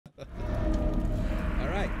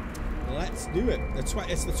Let's do it. It's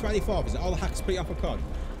the 24th. Is it all the hacks pretty off a COD?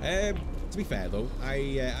 To be fair though,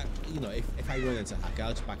 you know, if I run into hack,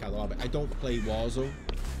 I'll just back out of it. I don't play Warzone.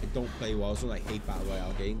 I hate battle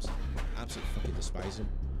royale games. Absolutely fucking despise them.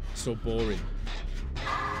 So boring.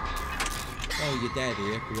 Oh, you're dead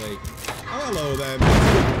here. Great. Oh, hello then.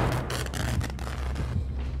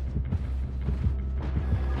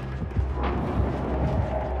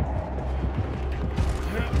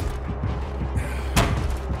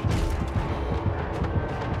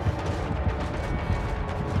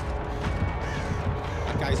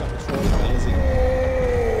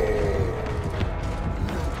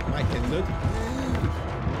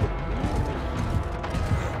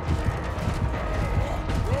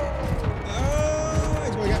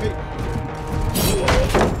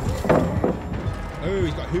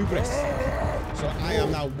 So I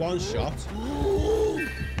am now one shot.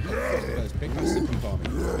 There's big bastard for me.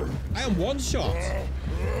 I am one shot.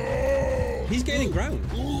 He's gaining ground.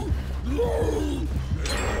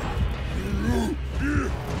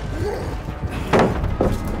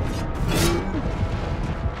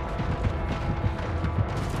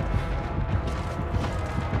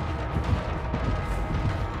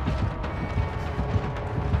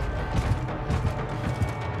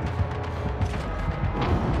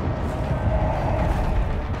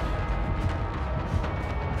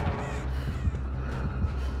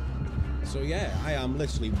 So yeah, I am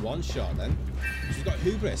literally one shot then. So we've got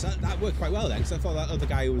hubris. That worked quite well then, because I thought that other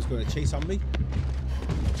guy was going to chase on me.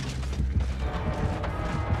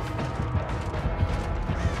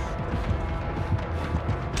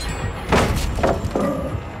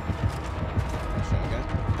 Shot again.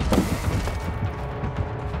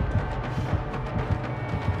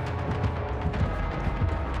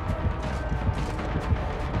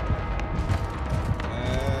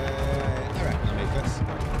 I reckon I'll make this.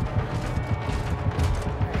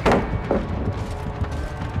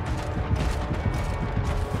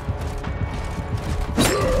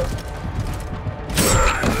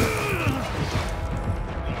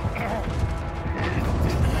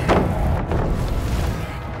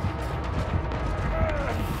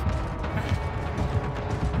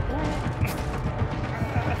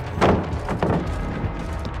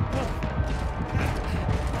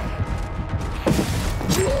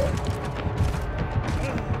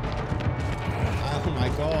 Oh my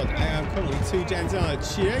god, I am currently 2 gens on a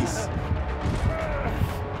chase.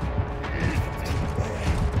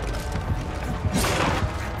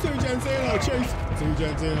 Two gens in on a chase. 2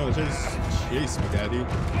 gens in on a chase. Chase me, daddy.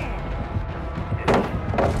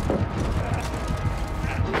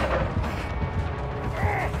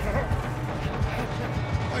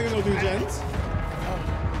 I can all do gens.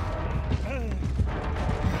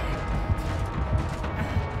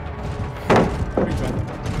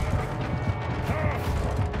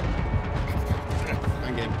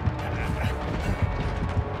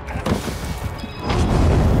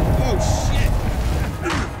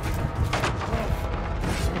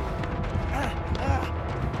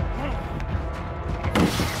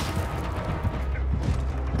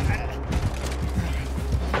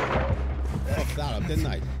 That up, didn't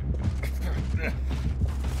I?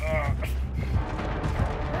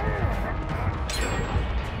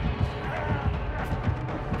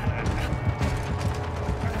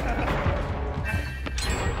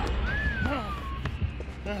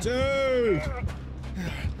 Dude!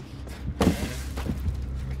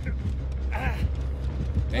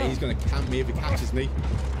 Yeah, he's gonna camp me if he catches me.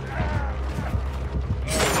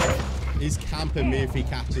 He's camping me if he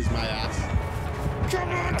catches my ass. Come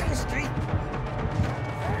on, Dusty!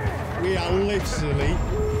 We are literally...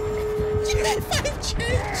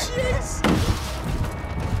 Yes!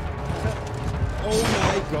 Oh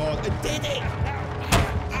my god, I did it! I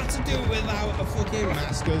had to do it without a fucking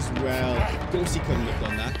mask as well. Ghosty couldn't have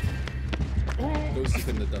done that. Ghosty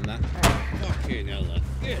couldn't have done that. Fucking hell, lad.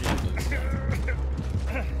 Get it,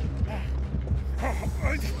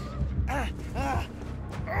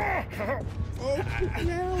 oh,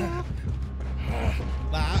 yeah.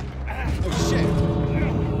 That. Oh, shit.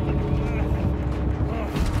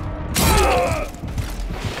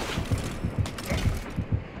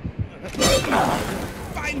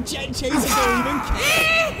 5 jet chasers don't even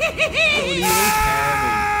care. Don't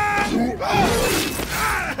even care,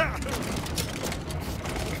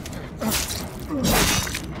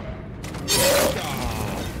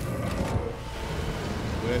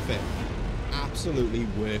 Worth it. Absolutely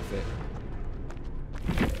worth it.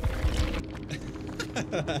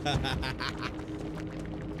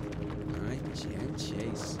 Alright, jet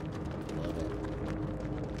chase. Love it.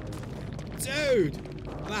 Dude!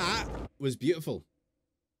 That was beautiful.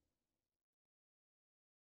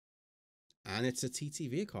 And it's a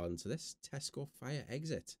TTV according to this. Tesco fire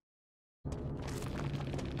exit.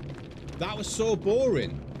 That was so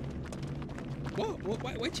boring. What?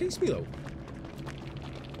 Why chase me though?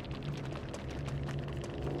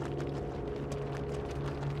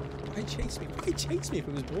 Why chase me? Why chase me if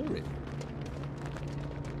it was boring?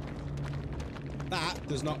 That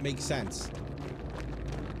does not make sense.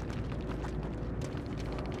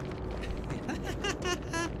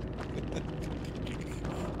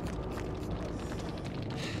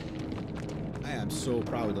 I am so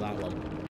proud of that one.